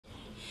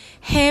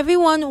Hey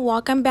everyone,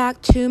 welcome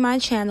back to my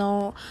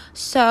channel.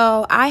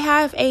 So I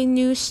have a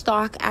new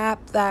stock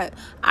app that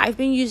I've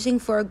been using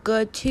for a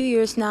good 2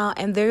 years now,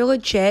 and they're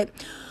legit.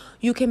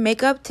 You can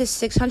make up to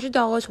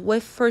 $600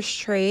 with First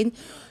Trade.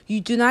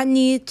 You do not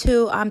need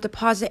to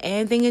deposit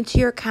anything into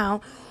your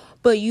account,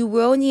 but you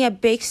will need a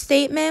bank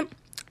statement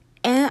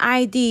and an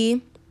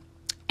ID.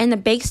 And the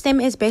bank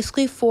statement is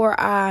basically for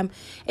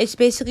it's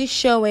basically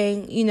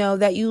showing,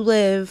 that you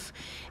live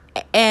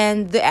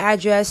and the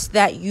address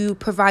that you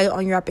provided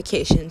on your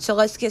application. So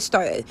let's get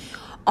started.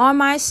 On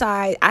my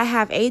side, I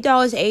have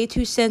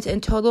 $8.82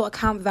 in total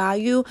account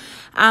value.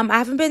 I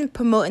haven't been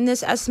promoting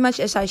this as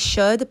much as I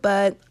should,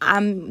 but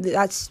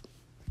that's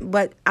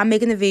what I'm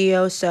making a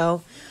video,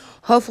 so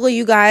hopefully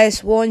you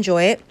guys will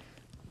enjoy it.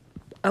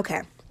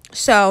 Okay,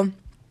 so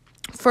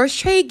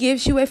First Trade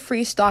gives you a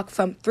free stock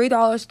from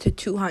 $3 to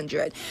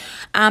 $200.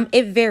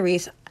 It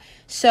varies.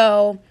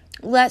 So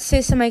let's say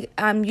somebody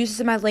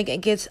uses my link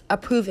and gets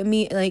approved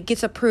immediately,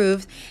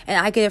 and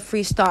I get a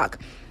free stock.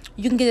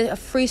 You can get a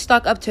free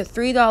stock up to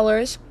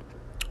 $3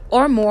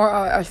 or more,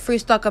 or a free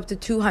stock up to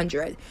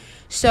 $200.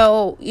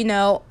 So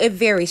it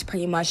varies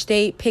pretty much.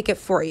 They pick it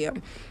for you.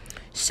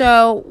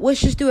 So let's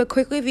just do a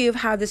quick review of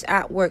how this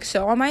app works.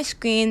 So on my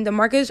screen, the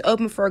market is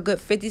open for a good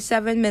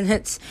 57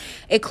 minutes.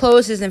 It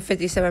closes in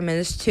 57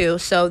 minutes too.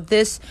 So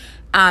this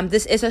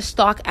is a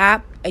stock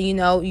app, and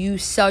you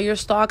sell your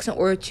stocks in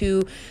order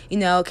to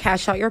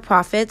cash out your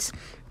profits.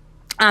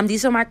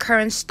 These are my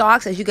current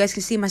stocks. As you guys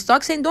can see, my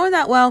stocks ain't doing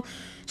that well,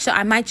 so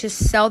I might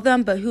just sell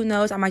them, but who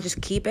knows, I might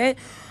just keep it.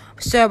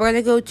 So we're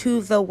gonna go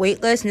to the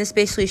wait list, and this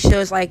basically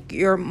shows like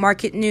your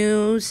market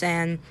news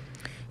and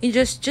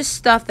just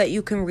stuff that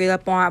you can read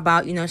up on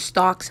about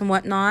stocks and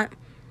whatnot.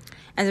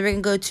 And then we're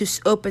gonna go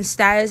to open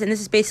status, and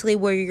this is basically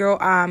where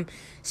you'll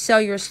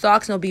sell your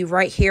stocks, and it'll be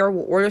right here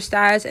with order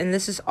status, and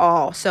this is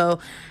all. So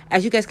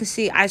as you guys can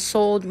see, I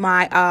sold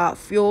my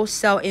Fuel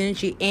Cell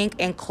Energy Inc.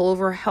 and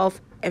Clover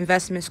Health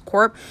Investments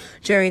Corp.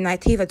 January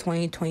 19th of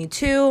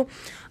 2022.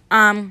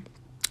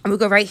 We'll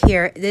go right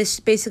here. This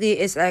basically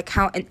is an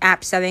account and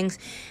app settings.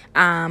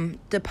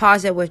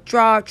 Deposit,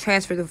 withdraw,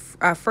 transfer to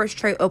First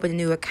Trade, open a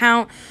new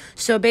account.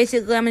 So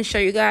basically, I'm going to show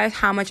you guys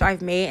how much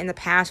I've made in the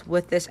past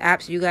with this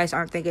app, so you guys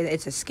aren't thinking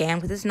it's a scam,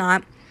 because it's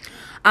not.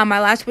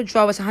 My last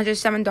withdrawal was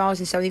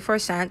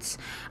 $107.74.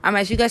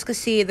 As you guys can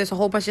see, there's a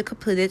whole bunch of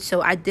completed,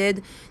 so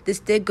this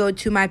did go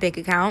to my bank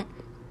account.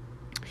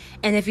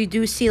 And if you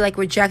do see like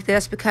rejected,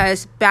 that's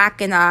because back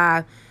in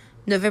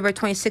November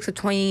 26th of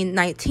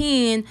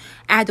 2019,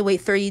 I had to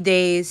wait 30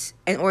 days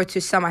in order to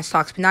sell my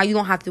stocks. But now you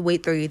don't have to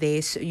wait 30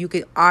 days. So you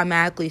can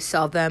automatically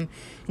sell them,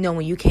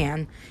 when you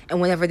can,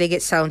 and whenever they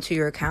get sold into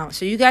your account.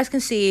 So you guys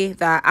can see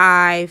that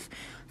I've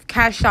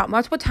cashed out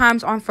multiple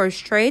times on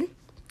First Trade.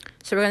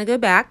 So we're going to go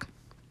back,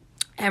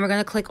 and we're going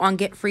to click on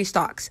Get Free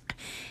Stocks.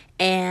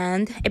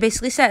 And it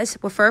basically says,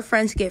 refer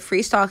friends to get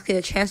free stocks, get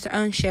a chance to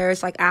own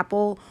shares like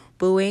Apple,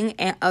 Boeing,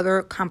 and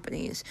other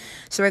companies.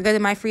 So we're going to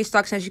my free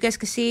stocks, and as you guys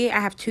can see, I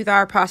have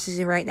 $2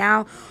 processing right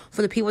now.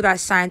 For the people that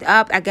signed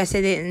up, I guess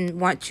they didn't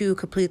want to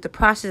complete the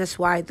process, that's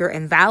why they're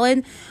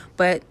invalid,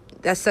 but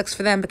that sucks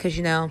for them, because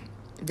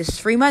this is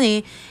free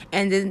money.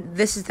 And then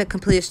this is the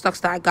completed stocks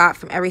that I got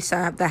from every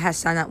sign up that has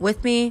signed up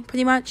with me,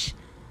 pretty much.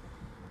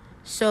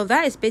 So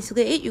that is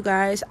basically it, you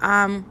guys.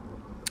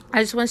 I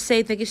just want to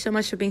say thank you so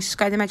much for being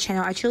subscribed to my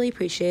channel. I truly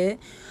appreciate it.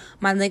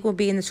 My link will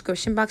be in the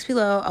description box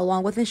below,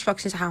 along with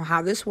instructions on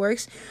how this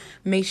works.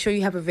 Make sure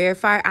you have a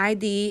verified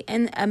ID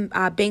and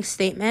a bank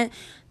statement,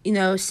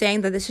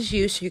 saying that this is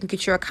you, so you can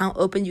get your account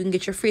open. You can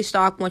get your free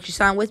stock. Once you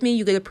sign with me,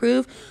 you get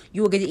approved.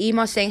 You will get an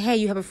email saying, hey,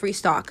 you have a free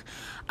stock.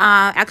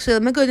 Actually,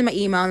 let me go to my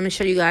email, and let me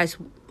show you guys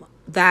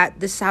that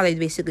this is how they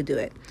basically do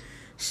it.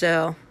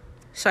 So,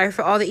 sorry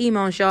for all the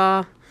emails,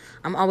 y'all.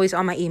 I'm always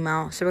on my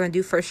email. So we're going to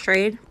do First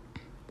Trade.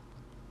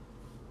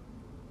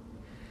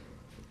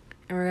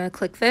 And we're going to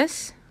click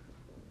this.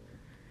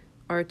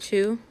 Or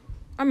to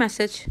our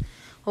message.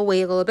 We'll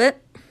wait a little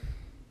bit.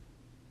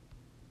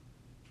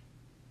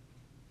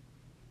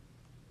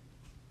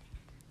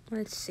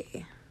 Let's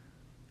see.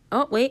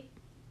 Oh, wait.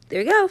 There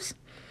it goes.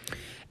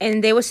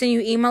 And they will send you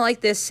an email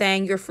like this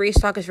saying your free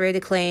stock is ready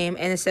to claim.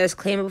 And it says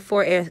claim it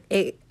before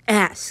it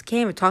asks.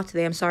 Can't even talk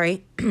today. I'm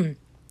sorry.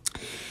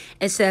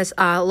 It says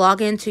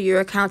log into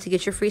your account to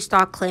get your free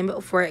stock. Claim it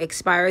before it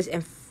expires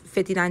in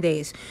 59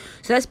 days.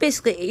 So that's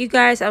basically it, you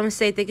guys. I want to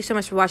say thank you so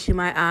much for watching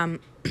my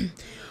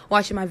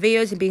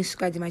videos and being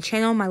subscribed to my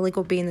channel. My link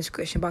will be in the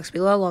description box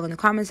below, along in the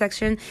comment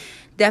section.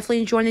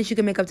 Definitely join this. You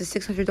can make up to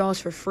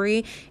 $600 for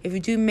free. If you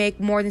do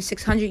make more than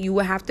 $600, you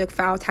will have to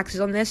file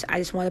taxes on this. I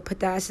just want to put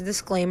that as a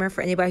disclaimer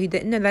for anybody who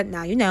didn't know that.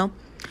 Now you know.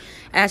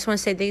 I just want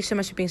to say thank you so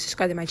much for being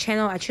subscribed to my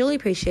channel. I truly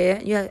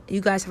appreciate it.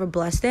 You guys have a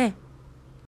blessed day.